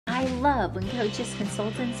I love when coaches,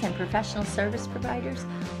 consultants, and professional service providers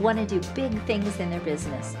want to do big things in their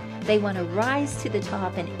business. They want to rise to the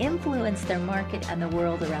top and influence their market and the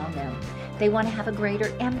world around them. They want to have a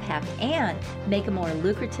greater impact and make a more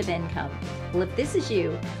lucrative income. Well, if this is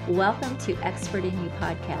you, welcome to Expert in You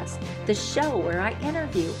Podcast, the show where I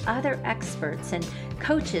interview other experts and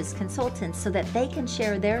coaches, consultants, so that they can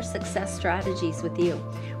share their success strategies with you.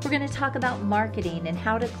 We're going to talk about marketing and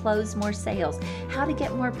how to close more sales, how to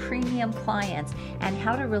get more premium clients, and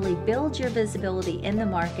how to really build your visibility in the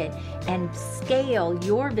market and scale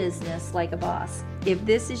your business like a boss. If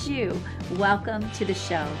this is you, welcome to the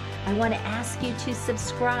show. I want to ask you to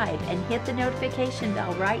subscribe and hit the notification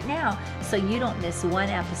bell right now so you don't miss one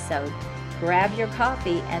episode. Grab your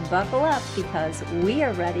coffee and buckle up because we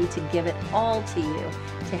are ready to give it all to you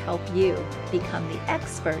to help you become the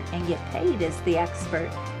expert and get paid as the expert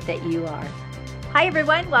that you are. Hi,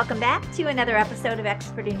 everyone. Welcome back to another episode of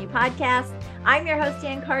Expert in You Podcast. I'm your host,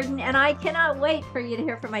 Carden, and I cannot wait for you to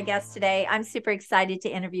hear from my guest today. I'm super excited to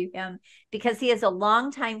interview him because he is a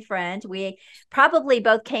longtime friend. We probably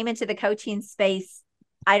both came into the coaching space,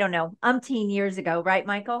 I don't know, umpteen years ago, right,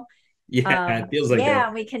 Michael? Yeah, it feels like that.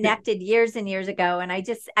 Yeah, we connected years and years ago, and I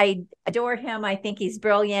adore him. I think he's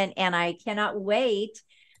brilliant, and I cannot wait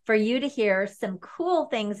for you to hear some cool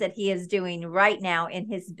things that he is doing right now in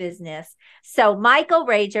his business. So, Michael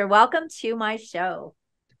Rager, welcome to my show.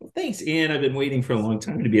 Well, thanks, Ian. I've been waiting for a long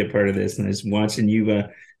time to be a part of this, and I was watching you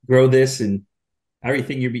grow this and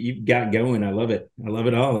everything you've got going. I love it. I love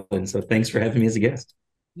it all. And so thanks for having me as a guest.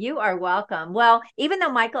 You are welcome. Well, even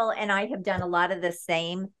though Michael and I have done a lot of the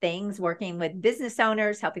same things, working with business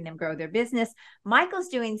owners, helping them grow their business, Michael's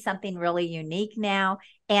doing something really unique now.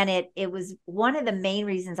 And it was one of the main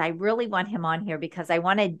reasons I really want him on here, because I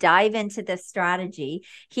want to dive into this strategy.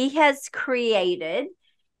 He has created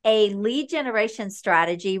a lead generation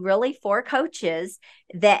strategy really for coaches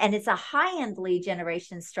and it's a high-end lead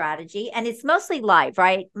generation strategy, and it's mostly live,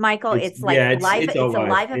 right, Michael? It's like live. It's a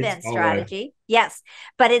live event strategy. Yes,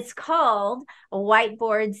 but it's called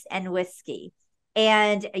Whiteboards and Whiskey.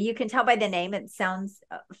 And you can tell by the name, it sounds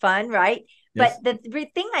fun, right? Yes. But the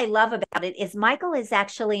thing I love about it is Michael is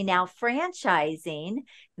actually now franchising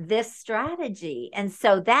this strategy. And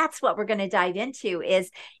so that's what we're going to dive into.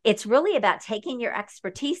 Is it's really about taking your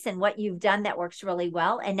expertise and what you've done that works really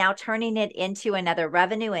well and now turning it into another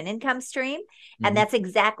revenue and income stream. Mm-hmm. And that's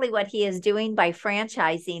exactly what he is doing by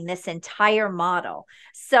franchising this entire model.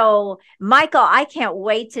 So, Michael, I can't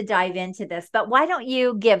wait to dive into this, but why don't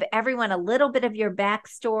you give everyone a little bit of your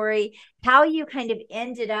backstory, how you kind of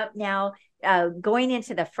ended up now going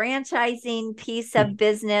into the franchising piece of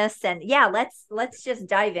business. And yeah, let's just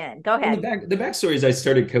dive in. Go ahead. Well, the backstory is I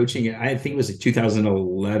started coaching, I think it was like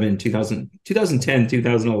 2011, 2010,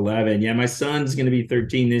 2011. Yeah, my son's going to be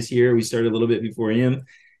 13 this year. We started a little bit before him.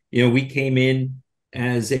 You know, we came in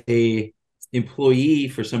as a employee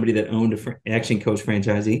for somebody that owned a action coach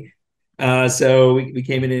franchisee. So we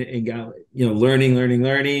came in and got,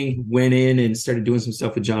 learning, went in and started doing some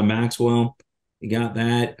stuff with John Maxwell. We got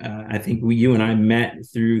that. I think you and I met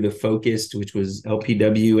through the Focused, which was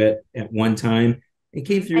LPW at one time. It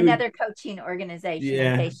came through another coaching organization,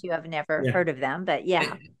 in case you have never heard of them, but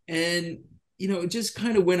yeah. And it just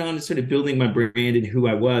kind of went on to sort of building my brand and who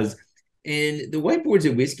I was. And the Whiteboards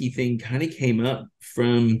and Whiskey thing kind of came up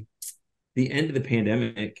from the end of the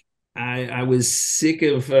pandemic. I was sick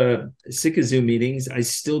of Zoom meetings. I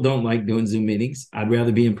still don't like doing Zoom meetings. I'd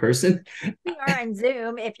rather be in person. We are on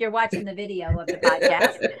Zoom if you're watching the video of the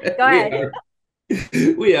podcast. Go ahead.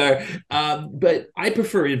 We are. But I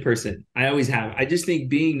prefer in person. I always have. I just think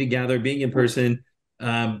being together, being in person,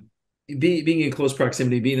 being in close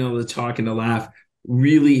proximity, being able to talk and to laugh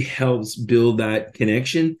really helps build that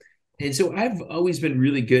connection. And so I've always been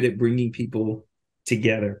really good at bringing people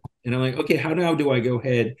together. And I'm like, okay, how do I go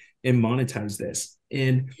ahead and monetize this?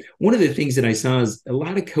 And one of the things that I saw is a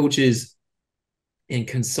lot of coaches and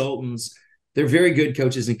consultants, they're very good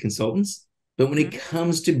coaches and consultants. But when it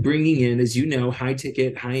comes to bringing in, as you know, high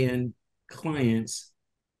ticket, high end clients,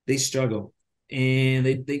 they struggle and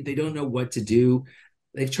they don't know what to do.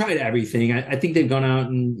 They've tried everything. I think they've gone out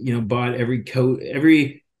and, bought every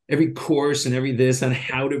course and every this on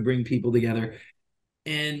how to bring people together.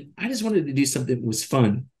 And I just wanted to do something that was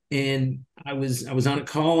fun. And I was on a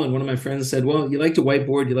call and one of my friends said, well, you like to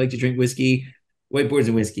whiteboard, you like to drink whiskey, Whiteboards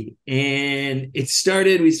and Whiskey. And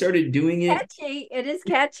we started doing it. Catchy. It is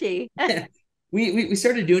catchy. We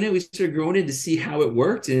started doing it. We started growing it to see how it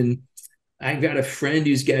worked. And I've got a friend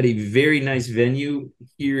who's got a very nice venue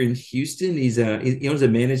here in Houston. He owns a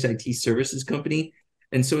managed IT services company.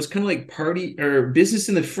 And so it's kind of like party or business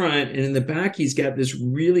in the front, and in the back, he's got this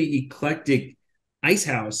really eclectic ice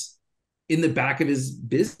house in the back of his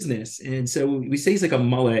business. And so we say he's like a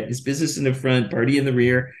mullet. His business in the front, party in the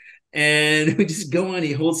rear. And we just go on.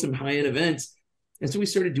 He holds some high-end events. And so we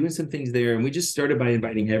started doing some things there. And we just started by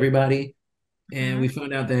inviting everybody. And we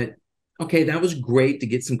found out that, okay, that was great to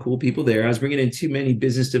get some cool people there. I was bringing in too many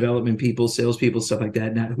business development people, salespeople, stuff like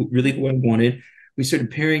that, not really who I wanted. We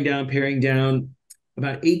started paring down.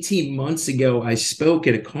 About 18 months ago, I spoke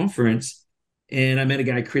at a conference and I met a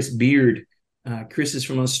guy, Chris Beard. Chris is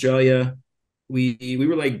from Australia. We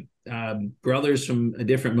were like brothers from a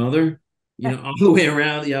different mother, all the way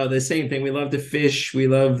around, the same thing. We love to fish. We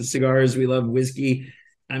love cigars. We love whiskey.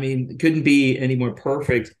 I mean, couldn't be any more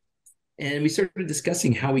perfect. And we started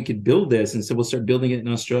discussing how we could build this. And so we'll start building it in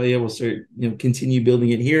Australia. We'll start, continue building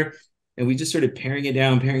it here. And we just started paring it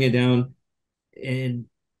down and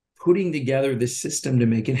putting together this system to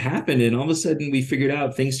make it happen. And all of a sudden we figured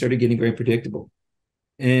out things started getting very predictable.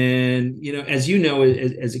 And, as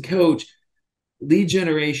as a coach, lead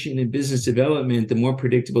generation and business development, the more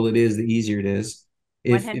predictable it is, the easier it is.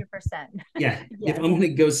 100%. Yes. If I'm going to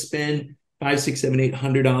go spend $500, $600,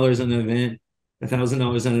 $700, $800 on an event,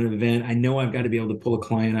 $1,000 on an event, I know I've got to be able to pull a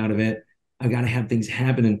client out of it. I've got to have things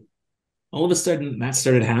happen. And all of a sudden that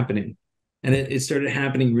started happening. And it started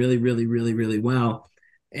happening really, really, really, really well.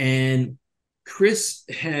 And Chris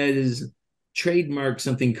has trademarked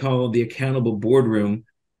something called the accountable boardroom.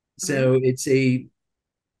 So it's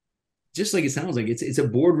just like it sounds like, it's a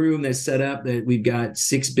boardroom that's set up that we've got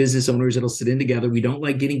 6 business owners that'll sit in together. We don't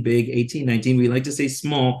like getting big, 18, 19. We like to stay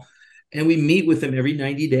small. And we meet with them every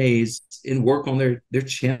 90 days and work on their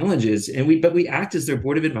challenges. But we act as their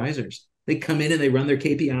board of advisors. They come in and they run their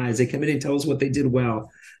KPIs. They come in and tell us what they did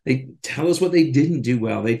well. They tell us what they didn't do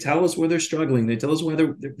well. They tell us where they're struggling. They tell us why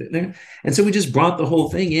they're there. And so we just brought the whole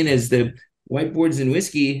thing in as the Whiteboards and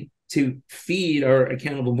Whiskey to feed our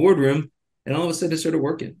accountable boardroom. And all of a sudden it started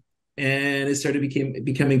working. And it started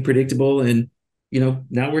becoming predictable. And,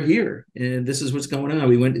 now we're here. And this is what's going on.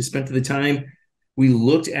 We went and spent the time. We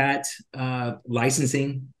looked at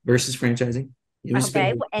licensing versus franchising.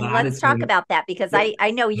 Okay, and let's talk about that because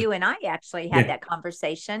I know you and I actually had that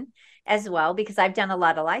conversation as well, because I've done a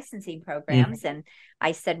lot of licensing programs and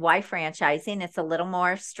I said, why franchising? It's a little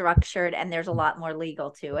more structured and there's a lot more legal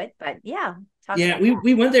to it. But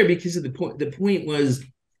we went there because of the point. The point was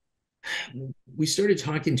we started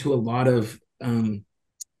talking to a lot of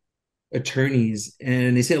attorneys,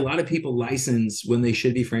 and they say a lot of people license when they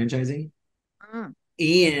should be franchising.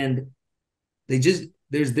 And they just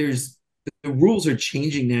there's the rules are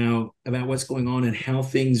changing now about what's going on and how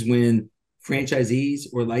things when franchisees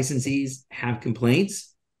or licensees have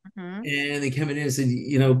complaints and they come in and said,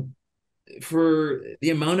 for the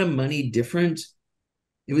amount of money different,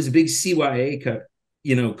 it was a big CYA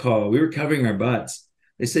call. We were covering our butts.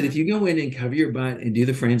 They said, if you go in and cover your butt and do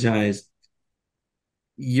the franchise,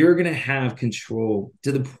 you're going to have control,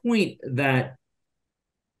 to the point that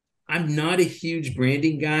I'm not a huge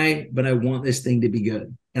branding guy, but I want this thing to be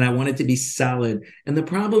good and I want it to be solid. And the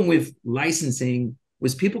problem with licensing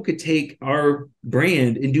was people could take our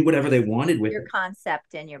brand and do whatever they wanted with your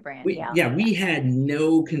concept and your brand. We had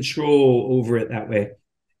no control over it that way.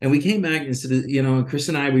 And we came back and said, Chris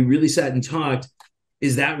and I, we really sat and talked.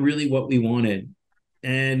 Is that really what we wanted?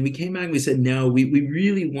 And we came back and we said, no, we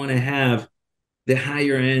really want to have the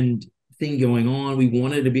higher end thing going on. We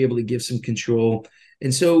wanted to be able to give some control.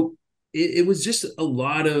 And so it was just a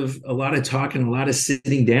lot of talking, a lot of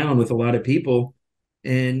sitting down with a lot of people.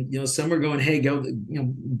 And, some were going, hey, go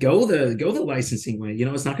the licensing way.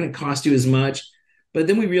 It's not going to cost you as much. But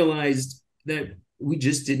then we realized that we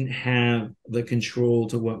just didn't have the control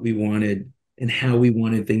to what we wanted and how we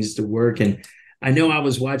wanted things to work. And I know I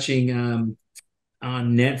was watching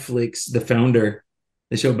on Netflix, The Founder,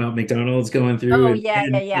 the show about McDonald's going through.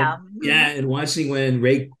 And watching when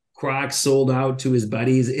Ray Kroc sold out to his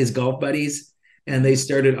buddies, his golf buddies, and they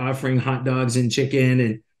started offering hot dogs and chicken.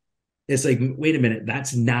 And it's like, wait a minute,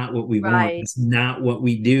 that's not what we want. That's not what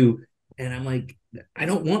we do. And I'm like, I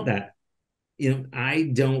don't want that.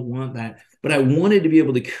 I don't want that. But I wanted to be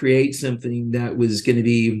able to create something that was going to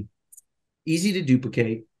be easy to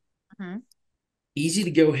duplicate, easy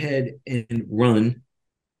to go ahead and run,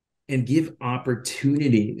 and give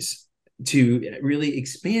opportunities to really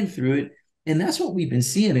expand through it. And that's what we've been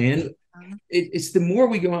seeing. And it's the more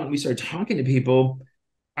we go out and we start talking to people,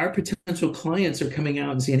 our potential clients are coming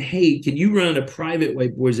out and saying, hey, can you run a private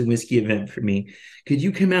Whiteboards and Whiskey event for me? Could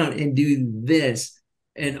you come out and do this?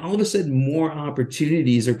 And all of a sudden, more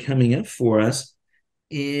opportunities are coming up for us.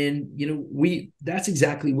 And that's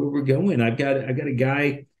exactly where we're going. I've got a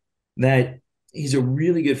guy that he's a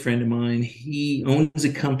really good friend of mine. He owns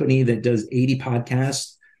a company that does 80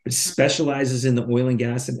 podcasts, but specializes in the oil and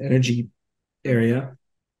gas and energy Mm-hmm. area.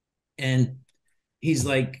 And he's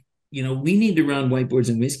like, we need to run Whiteboards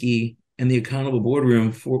and Whiskey and the accountable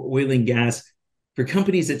boardroom for oil and gas for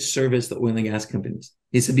companies that service the oil and gas companies.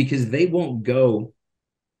 He said, because they generally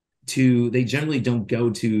don't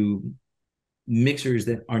go to mixers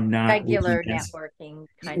that are not oil and Regular gas. networking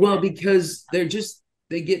kind of Well, a. because they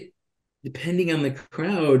get, depending on the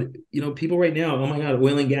crowd, people right now, oh my God,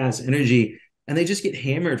 oil and gas, energy, and they just get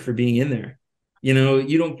hammered for being in there.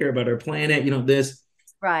 You don't care about our planet, this.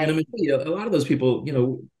 And I'm Right. gonna tell you, a lot of those people,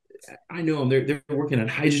 I know them. They're working on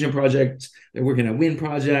hydrogen projects. They're working on wind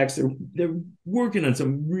projects. They're working on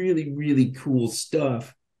some really really cool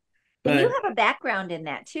stuff. And you But have a background in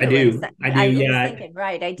that I too. And so do, I do, I was yeah, thinking,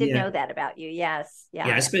 right, I did yeah, know that about you. Yes. yeah.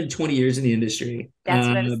 Yeah. I spent 20 years in the industry, That's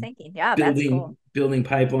what I was thinking. Yeah, that's cool. building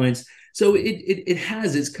pipelines. So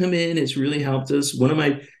it's come in. It's really helped us. One of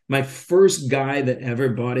my first guy that ever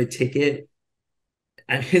bought a ticket.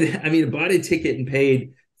 I bought a ticket and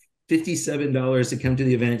paid $57 to come to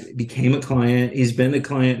the event, became a client. He's been a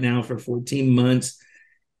client now for 14 months.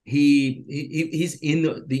 He's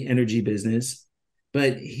in the energy business,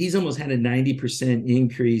 but he's almost had a 90%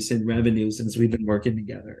 increase in revenue since we've been working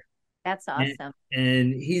together. That's And, awesome.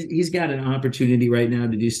 and he's got an opportunity right now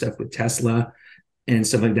to do stuff with Tesla and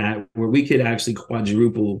stuff like that, where we could actually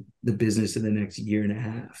quadruple the business in the next year and a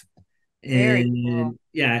half. Very cool. And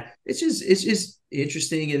yeah, it's just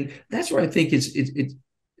interesting, and that's where I think it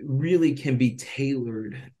really can be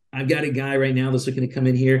tailored. I've got a guy right now that's looking to come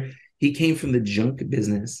in here. He came from the junk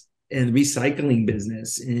business and recycling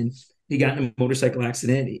business, and he got in a motorcycle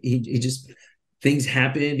accident. He just, things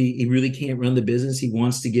happened. He really can't run the business. He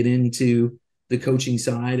wants to get into the coaching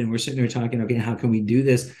side, and we're sitting there talking, okay, how can we do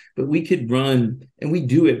this? But we could run, and we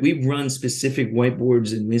do it. We run specific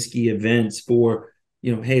whiteboards and whiskey events for,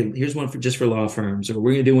 hey, here's one for just for law firms, or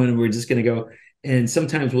we're gonna do one and we're just gonna go. And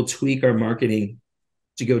sometimes we'll tweak our marketing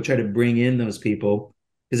to go try to bring in those people.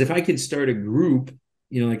 Because if I could start a group,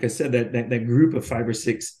 like I said, that group of 5 or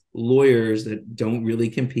 6 lawyers that don't really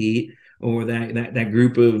compete, or that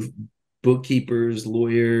group of bookkeepers,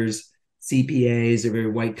 lawyers, CPAs, they're very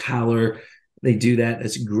white collar. They do that.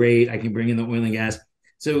 That's great. I can bring in the oil and gas.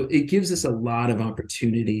 So it gives us a lot of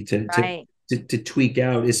opportunity Right. to tweak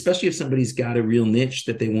out, especially if somebody's got a real niche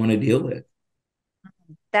that they want to deal with.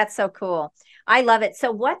 That's so cool. I love it.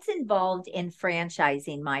 So, what's involved in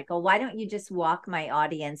franchising, Michael? Why don't you just walk my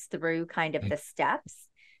audience through kind of the steps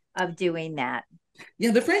of doing that?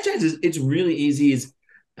 Yeah, the franchise it's really easy. Is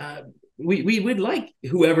uh, we would like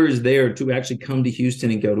whoever is there to actually come to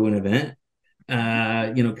Houston and go to an event.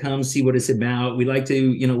 Come see what it's about. We like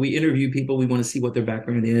to, we interview people. We want to see what their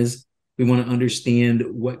background is. We want to understand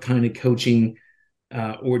what kind of coaching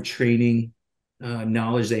or training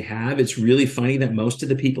knowledge they have. It's really funny that most of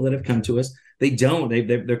the people that have come to us, they don't.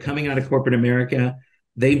 They're coming out of corporate America.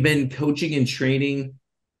 They've been coaching and training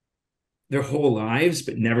their whole lives,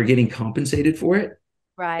 but never getting compensated for it.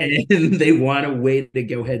 Right. And they want a way to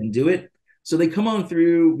go ahead and do it. So they come on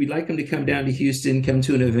through. We'd like them to come down to Houston, come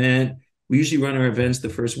to an event. We usually run our events the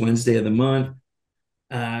first Wednesday of the month.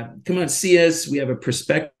 Come on, see us. We have a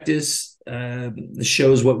prospectus that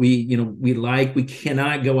shows what we like. We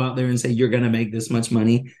cannot go out there and say you're going to make this much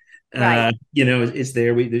money. Right. It's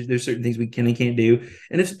there. There's certain things we can and can't do.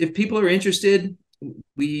 And if people are interested,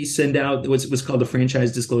 we send out what's called a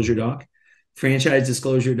franchise disclosure doc. Franchise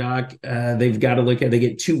disclosure doc. They've got to look at. They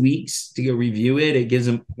get 2 weeks to go review it. It gives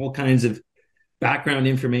them all kinds of background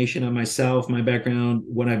information on myself, my background,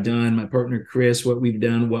 what I've done, my partner Chris, what we've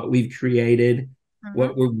done, what we've created, Mhm.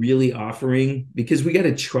 what we're really offering. Because we got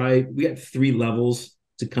to try. We got 3 levels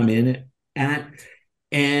to come in at,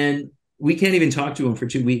 and we can't even talk to them for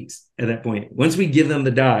 2 weeks at that point. Once we give them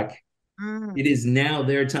the doc, Mm. it is now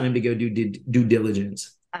their time to go do due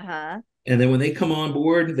diligence. Uh-huh. And then when they come on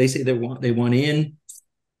board, they say they want in.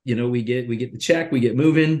 We get the check, we get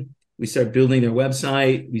moving, we start building their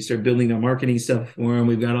website, we start building their marketing stuff for them.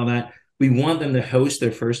 We've got all that. We want them to host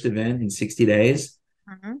their first event in 60 days.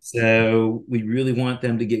 Mhm. So we really want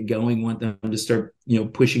them to get going, want them to start,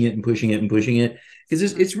 pushing it and pushing it and pushing it. Because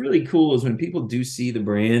it's really cool is when people do see the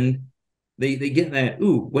brand, they get that,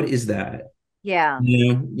 ooh, what is that? Yeah.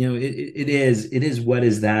 It is what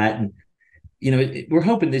is that? And we're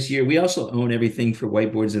hoping this year we also own everything for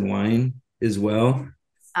whiteboards and wine as well,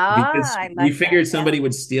 Ah, because I we like that. figured Yeah. somebody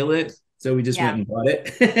would steal it. So we just went Yeah. and bought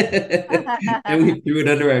it and we threw it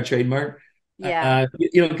under our trademark. Yeah.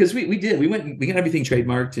 Because we went and we got everything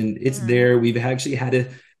trademarked and it's Mm-hmm. there. We've actually had to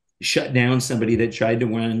shut down somebody that tried to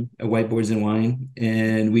run a Whiteboards and Wine,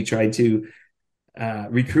 and we tried to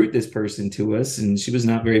recruit this person to us, and she was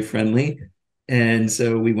not very friendly. And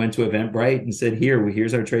so we went to Eventbrite and said,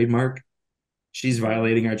 here's our trademark. She's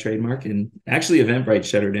violating our trademark. And actually Eventbrite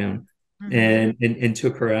shut her down Mm-hmm. and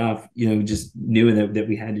took her off, just knowing that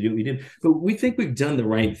we had to do what we did. But we think we've done the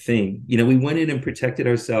right thing. We went in and protected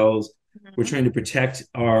ourselves. We're Mm-hmm. trying to protect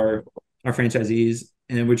our franchisees,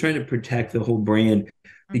 and we're trying to protect the whole brand,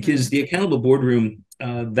 Mm-hmm. because the accountable boardroom,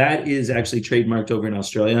 that is actually trademarked over in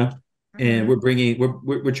Australia, and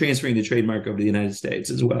Mm-hmm. we're transferring the trademark over to the United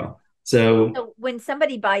States as well. So So when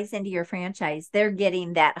somebody buys into your franchise, they're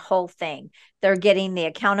getting that whole thing. They're getting the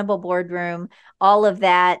accountable boardroom, all of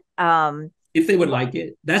that. if they would like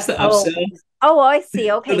it, that's the Oh, upsell. oh, I see.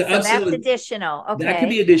 So Okay, the so that's upsell is additional. that could Okay,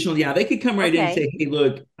 be additional. Yeah, they could come right in and okay, say, "Hey,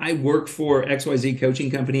 look, I work for XYZ coaching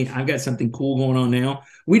company. I've got something cool going on now.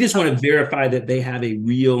 We just want to okay. verify that they have a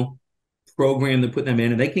real program to put them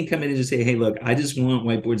in." And they can come in and just say, "Hey, look, I just want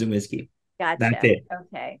whiteboards and whiskey. That's Gotcha. it." Okay,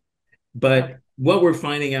 okay. But what we're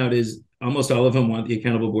finding out is almost all of them want the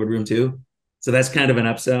accountable boardroom too. So that's kind of an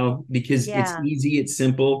upsell because it's Yeah. easy, it's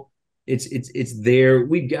simple, it's there.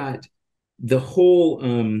 We've got the whole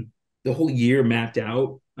the whole year mapped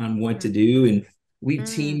out on what to do, and we've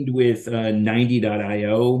Mm. teamed with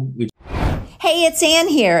 90.io, which Hey, it's Ann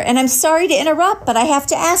here, and I'm sorry to interrupt, but I have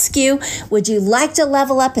to ask you, would you like to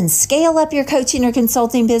level up and scale up your coaching or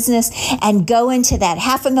consulting business and go into that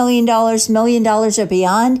 $500,000, $1 million or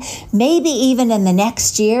beyond, maybe even in the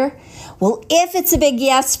next year? Well, if it's a big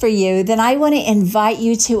yes for you, then I want to invite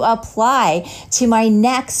you to apply to my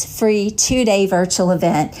next free 2-day virtual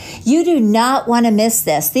event. You do not want to miss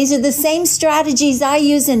this. These are the same strategies I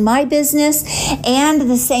use in my business and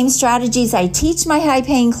the same strategies I teach my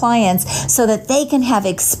high-paying clients so that they can have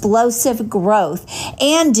explosive growth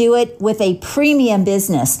and do it with a premium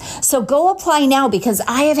business. So go apply now, because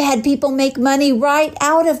I have had people make money right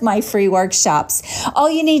out of my free workshops.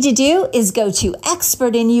 All you need to do is go to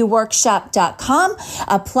expertinyouworkshop.com,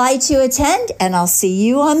 apply to attend, and I'll see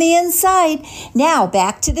you on the inside. Now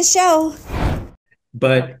back to the show.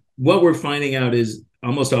 but what we're finding out is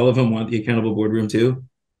almost all of them want the accountable boardroom too.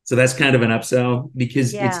 So that's kind of an upsell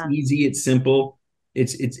because it's Yeah. easy, it's simple,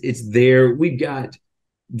 it's there. We've got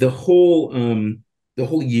the whole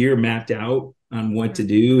year mapped out on what to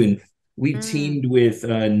do, and we've Mm, teamed with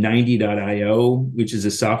 90.io, which is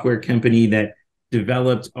a software company that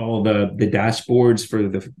developed all the dashboards for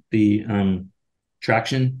the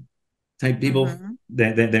traction type people mm-hmm,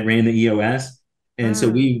 that ran the EOS. And so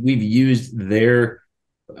mm, we've used their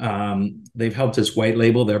they've helped us white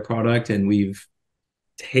label their product, and we've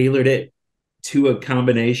tailored it to a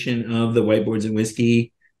combination of the whiteboards and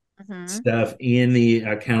whiskey mm-hmm, stuff and the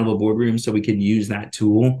accountable boardroom, so we can use that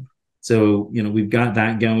tool. So we've got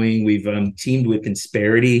that going. We've teamed with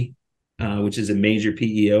Insperity, which is a major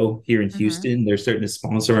PEO here in mm-hmm. Houston. They're starting to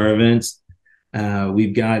sponsor our events.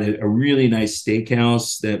 We've got a really nice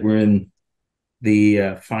steakhouse that we're in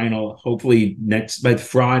the final. Hopefully next by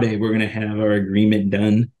Friday, we're going to have our agreement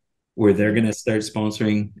done where they're going to start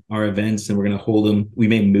sponsoring our events, and we're going to hold them. We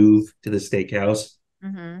may move to the steakhouse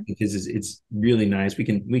Mm-hmm. because it's really nice. We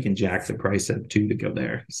can jack the price up too to go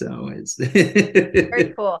there. So it's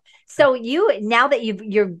Very cool. So now that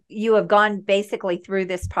you have gone basically through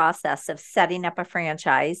this process of setting up a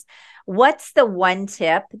franchise, what's the one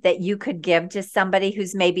tip that you could give to somebody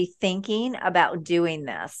who's maybe thinking about doing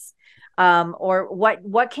this? Or what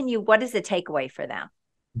is the takeaway for them?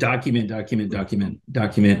 document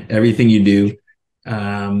everything you do.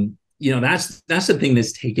 That's the thing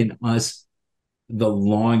that's taken us the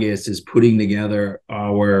longest, is putting together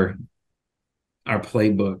our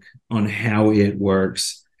playbook on how it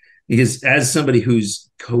works. Because as somebody who's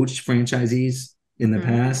coached franchisees in the Mm-hmm.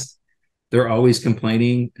 past, they're always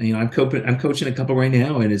complaining. I'm coaching a couple right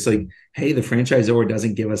now, and it's like, hey, the franchisor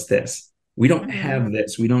doesn't give us this. We don't Mm-hmm. have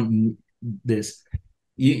this. We don't need this.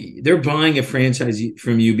 They're buying a franchise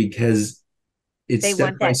from you because it's They step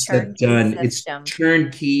want by that step turnkey done. It's system.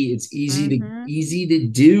 turnkey. It's Mm-hmm. easy to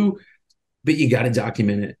do, but you got to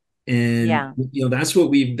document it. And Yeah. that's where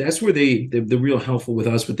the real helpful with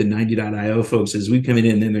us with the 90.io folks is we come in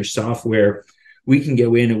and then their software, we can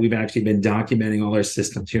go in and we've actually been documenting all our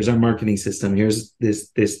systems. Here's our marketing system. Here's this.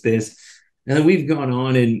 And then we've gone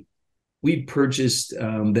on and we've purchased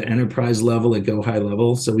the enterprise level at Go High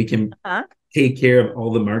level. So we can Huh? take care of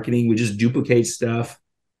all the marketing. We just duplicate stuff,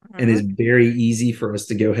 and Mm-hmm. it's very easy for us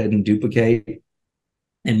to go ahead and duplicate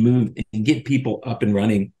and move and get people up and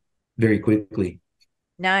running very quickly.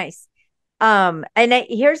 Nice.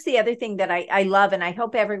 Here's the other thing that I love, and I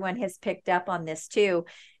hope everyone has picked up on this too.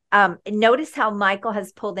 Notice how Michael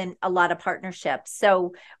has pulled in a lot of partnerships.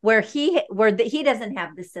 So he doesn't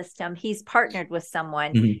have the system, he's partnered with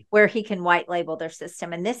someone where he can white label their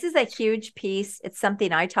system. And this is a huge piece. It's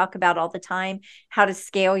something I talk about all the time, how to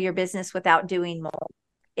scale your business without doing more.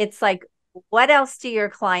 It's like, what else do your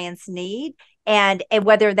clients need? And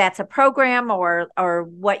whether that's a program or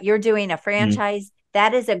what you're doing, a franchise,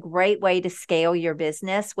 that is a great way to scale your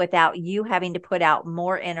business without you having to put out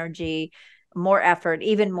more energy, more effort,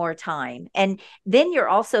 even more time. And then you're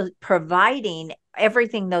also providing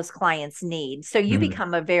everything those clients need. So you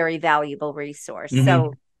become a very valuable resource.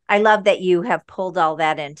 So I love that you have pulled all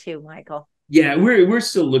that in too, Michael. Yeah, we're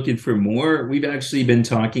still looking for more. We've actually been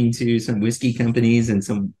talking to some whiskey companies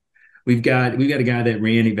and we've got a guy that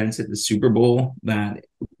ran events at the Super Bowl that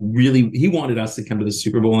really, he wanted us to come to the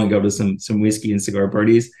Super Bowl and go to some whiskey and cigar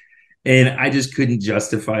parties. And I just couldn't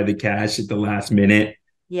justify the cash at the last minute.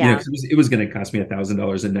 Yeah. You know, it was going to cost me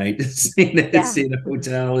 $1,000 a night to stay in a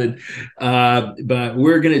hotel. And but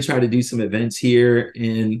we're going to try to do some events here,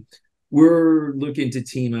 and we're looking to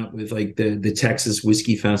team up with like the Texas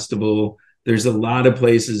Whiskey Festival. There's a lot of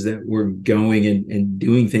places that we're going and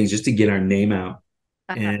doing things just to get our name out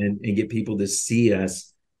and get people to see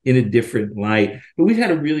us in a different light. But we've had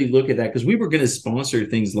to really look at that, because we were going to sponsor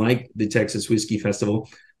things like the Texas Whiskey Festival.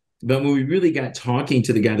 But when we really got talking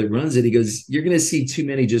to the guy that runs it, he goes, "You're going to see too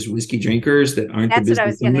many just whiskey drinkers that aren't the business owners." That's what I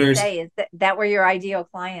was going to say. Is that where your ideal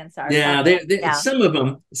clients are? Yeah, some of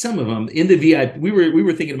them in the VIP. We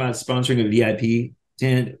were thinking about sponsoring a VIP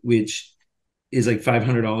tent, which is like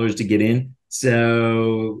 $500 to get in.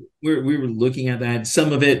 So we were looking at that,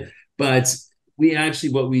 some of it, but we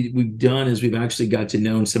actually, what we've done is we've actually got to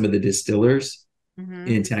know some of the distillers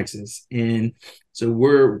in Texas, and so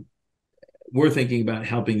we're thinking about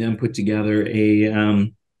helping them put together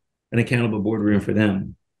an accountable boardroom for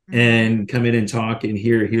them and come in and talk, and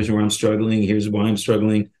here's where I'm struggling. Here's why I'm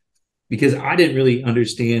struggling, because I didn't really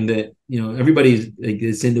understand that, you know, everybody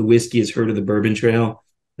that's into whiskey has heard of the Bourbon Trail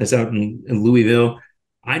that's out in Louisville.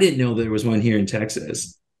 I didn't know there was one here in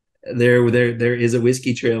Texas. There is a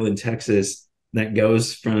whiskey trail in Texas that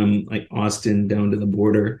goes from like Austin down to the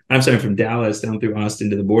border. I'm sorry, from Dallas down through Austin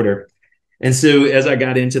to the border. And so as I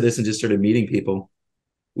got into this and just started meeting people,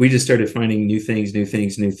 we just started finding new things. And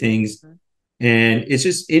it's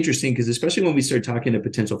just interesting because especially when we start talking to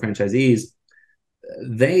potential franchisees,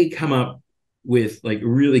 they come up with like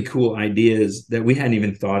really cool ideas that we hadn't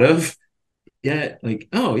even thought of yet. Like,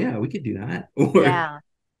 oh yeah, we could do that. Or,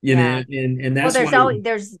 you know, and that's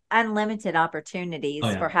there's unlimited opportunities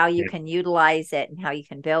for how you can utilize it and how you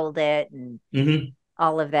can build it and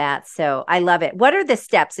all of that. So I love it. What are the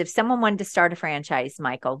steps if someone wanted to start a franchise,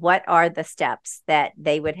 Michael? What are the steps that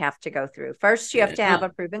they would have to go through? First, you have to have a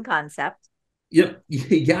proven concept. Yep,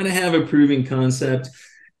 you got to have a proven concept.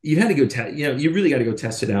 You had to go test. You know, you really got to go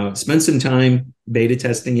test it out. Spend some time beta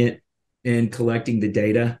testing it and collecting the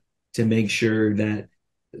data to make sure that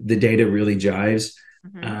the data really jives.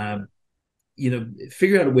 You know,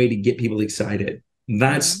 figure out a way to get people excited.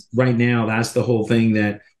 That's right now. That's the whole thing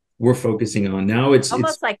that we're focusing on now. It's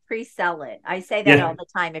almost like pre-sell it. I say that all the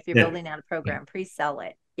time. If you're building out a program, pre-sell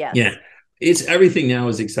it. Yes. Yeah. It's everything now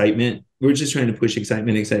is excitement. We're just trying to push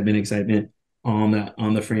excitement on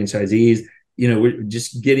the franchisees. You know, we're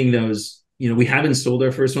just getting those, you know, we haven't sold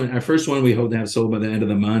our first one. Our first one we hope to have sold by the end of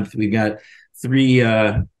the month. We've got 3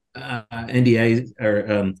 NDAs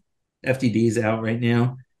or FTDs out right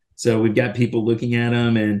now. So we've got people looking at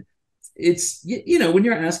them, and it's, you know, when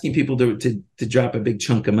you're asking people to drop a big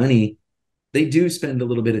chunk of money, they do spend a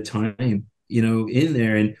little bit of time, you know, in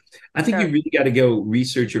there. And I think you really got to go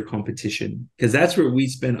research your competition, because that's where we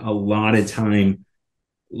spend a lot of time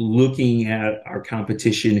looking at our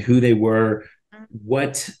competition, who they were,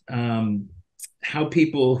 what, how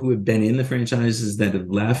people who have been in the franchises that have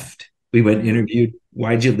left, we went and interviewed,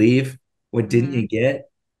 why'd you leave? What didn't you get?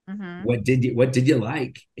 What did you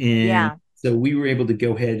like? And so we were able to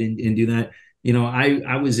go ahead and do that. You know,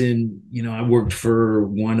 I was in, you know, I worked for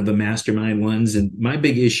one of the mastermind ones, and my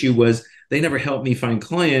big issue was they never helped me find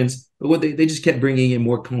clients, but what they just kept bringing in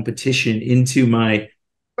more competition into my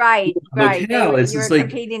locale. You were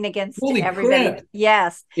competing against everybody. Crap.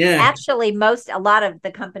 Yes. Yeah. Actually, a lot of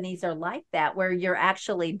the companies are like that, where you're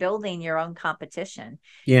actually building your own competition.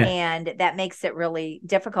 Yeah. And that makes it really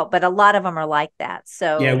difficult. But a lot of them are like that.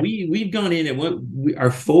 So yeah, we've gone in, and our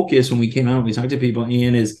focus when we came out, we talked to people,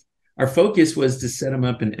 Ian, is our focus was to set them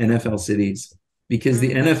up in NFL cities, because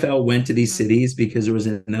the NFL went to these cities because there was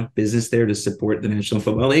enough business there to support the National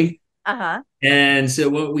Football League. Uh-huh. And so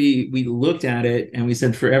what we looked at it and we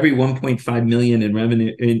said for every 1.5 million in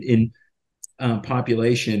revenue in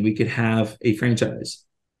population, we could have a franchise.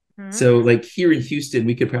 Hmm. So like here in Houston,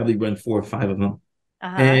 we could probably run 4 or 5 of them.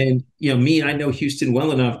 Uh-huh. And me, I know Houston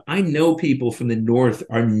well enough. I know people from the north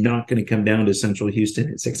are not going to come down to Central Houston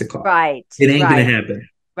at 6 o'clock. Right. It ain't going to Right. happen.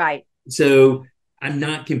 Right. So I'm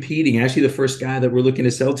not competing. Actually, the first guy that we're looking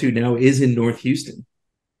to sell to now is in North Houston.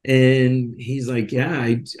 And he's like,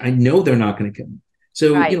 yeah, I know they're not going to come.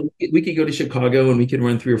 So, Right. we could go to Chicago and we could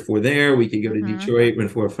run 3 or 4 there. We could go to Hmm. Detroit, run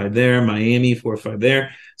 4 or 5 there, Miami, 4 or 5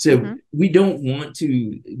 there. So Hmm. we don't want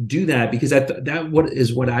to do that because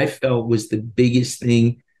what I felt was the biggest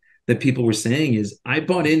thing that people were saying is I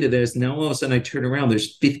bought into this. Now all of a sudden I turn around,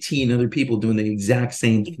 there's 15 other people doing the exact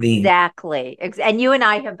same thing. Exactly. And you and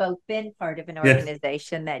I have both been part of an Yeah.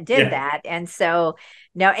 organization that did Yeah. that. And so,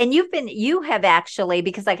 no, and you have actually,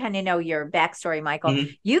 because I kind of know your backstory, Michael,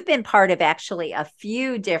 Mhm. you've been part of actually a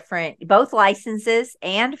few different, both licenses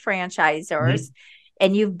and franchisors. Mhm.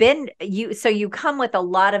 And so you come with a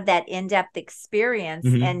lot of that in-depth experience,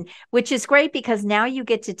 Mhm. and which is great because now you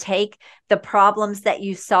get to take the problems that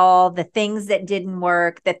you saw, the things that didn't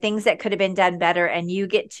work, the things that could have been done better, and you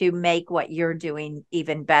get to make what you're doing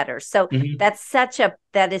even better. So Mhm. that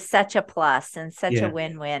is such a plus and such a Yeah.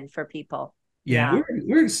 win-win for people. Yeah, Yeah.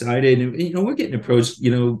 we're excited, and we're getting approached.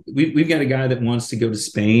 We've got a guy that wants to go to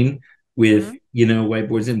Spain with Hmm.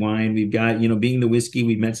 whiteboards and wine. We've got being the whiskey.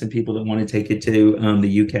 We've met some people that want to take it to the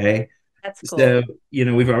UK. That's cool. So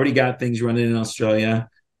we've already got things running in Australia.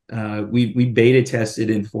 We beta tested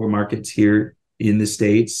in 4 markets here in the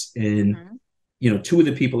States, and Hmm. 2 of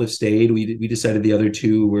the people have stayed. We decided the other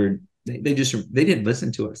 2 were they didn't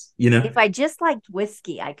listen to us. If I just liked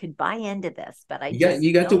whiskey, I could buy into this, but I just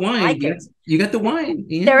You got the don't wine. like it. You got the wine.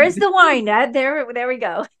 There is Ian. the wine. There we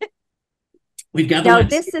go. We've got the No, wine.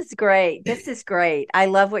 this is great. This is great. I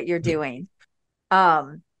love what you're doing.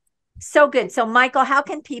 Um, so good. So, Michael, how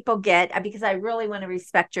can people because I really want to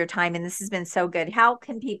respect your time and this has been so good. How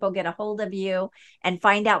can people get a hold of you and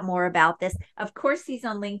find out more about this? Of course, he's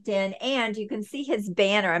on LinkedIn and you can see his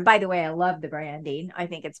banner. And by the way, I love the branding. I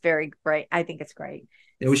think it's very great. I think it's great.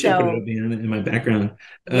 I wish I put it So, up in my background.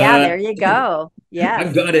 yeah, Uh, there you go. I've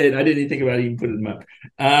Yes. got it. I didn't even think about even putting them up.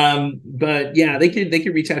 But yeah, they could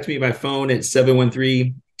reach out to me by phone at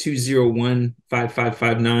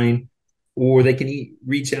 713-201-5559, or they can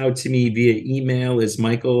reach out to me via email as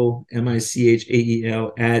Michael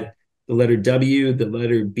Michael at the letter W, the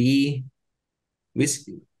letter B,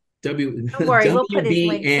 whiskey, W Don't worry. We'll put his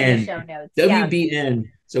links in the WBN. show notes. Yes. WBN.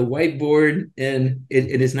 So whiteboard, and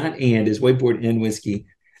it is not it's whiteboard and whiskey.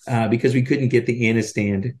 Because we couldn't get the Anna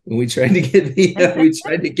stand when we tried to get the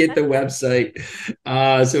website.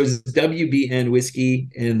 So it's WBN whiskey,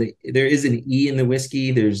 and there is an E in the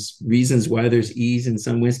whiskey. There's reasons why there's E's in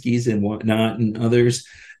some whiskeys and whatnot in others.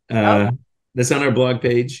 Oh, That's on our blog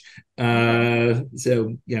page. okay.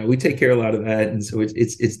 So yeah, we take care of a lot of that, and so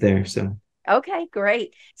it's there. So Okay,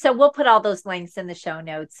 great. So we'll put all those links in the show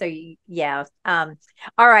notes. So yeah. All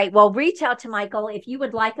right. Well, reach out to Michael if you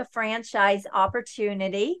would like a franchise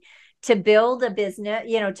opportunity to build a business,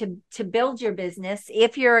 to build your business.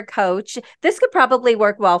 If you're a coach, this could probably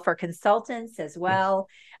work well for consultants as yes, well.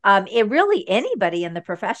 It really anybody in the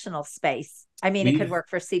professional space. I mean, it could we've work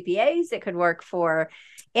for CPAs, it could work for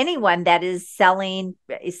anyone that is selling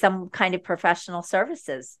some kind of professional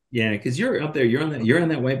services. yeah, because you're up there, you're on that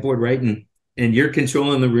whiteboard writing, and you're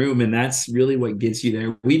controlling the room, and that's really what gets you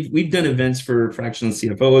there. We've done events for fractional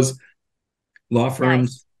CFOs, law Nice.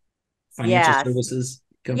 firms, financial Yes. services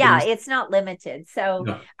Yeah, companies. it's not limited. So,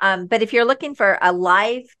 No, but if you're looking for a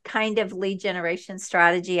live kind of lead generation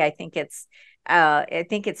strategy, I think it's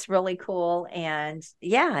really cool. And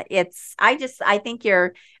yeah, I think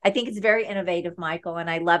it's very innovative, Michael, and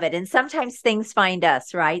I love it. And sometimes things find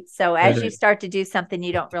us, right? So that's as you right. start to do something,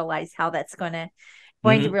 you don't realize how that's going to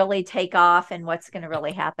Mhm. really take off and what's going to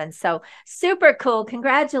really happen. So super cool. Well,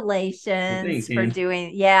 Congratulations thanks, for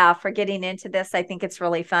Ian. for getting into this. I think it's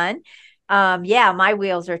really fun. Yeah, my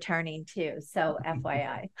wheels are turning too. So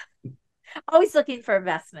FYI, always looking for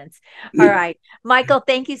investments. All right, Michael,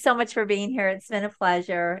 thank you so much for being here. It's been a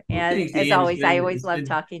pleasure. Well, And thanks, as Ian. always, I always It's love been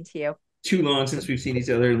talking to you. too long since we've seen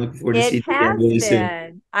each other, and looking forward to It seeing you again has really soon.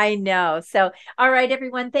 been. I know. So, all right,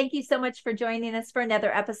 everyone. Thank you so much for joining us for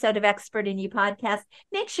another episode of Expert in You podcast.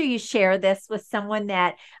 Make sure you share this with someone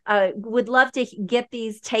that would love to get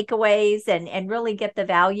these takeaways and really get the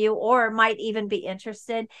value, or might even be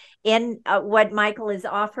interested in what Michael is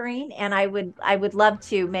offering, and I would love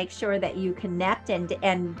to make sure that you connect and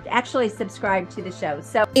actually subscribe to the show.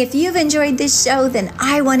 So if you've enjoyed this show, then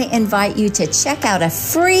I want to invite you to check out a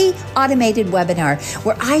free automated webinar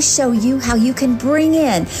where I show you how you can bring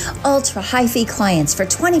in ultra high fee clients for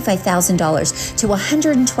 $25,000 to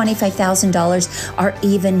 $125,000 or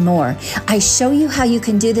even more. I show you how you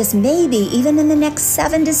can do this maybe even in the next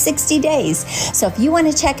 7 to 60 days. So if you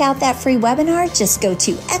want to check out that free webinar, just go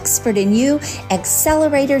to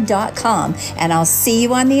expertinyouaccelerator.com and I'll see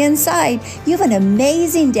you on the inside. You have an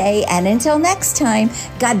amazing day, and until next time,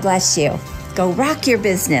 God bless you. Go rock your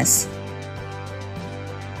business.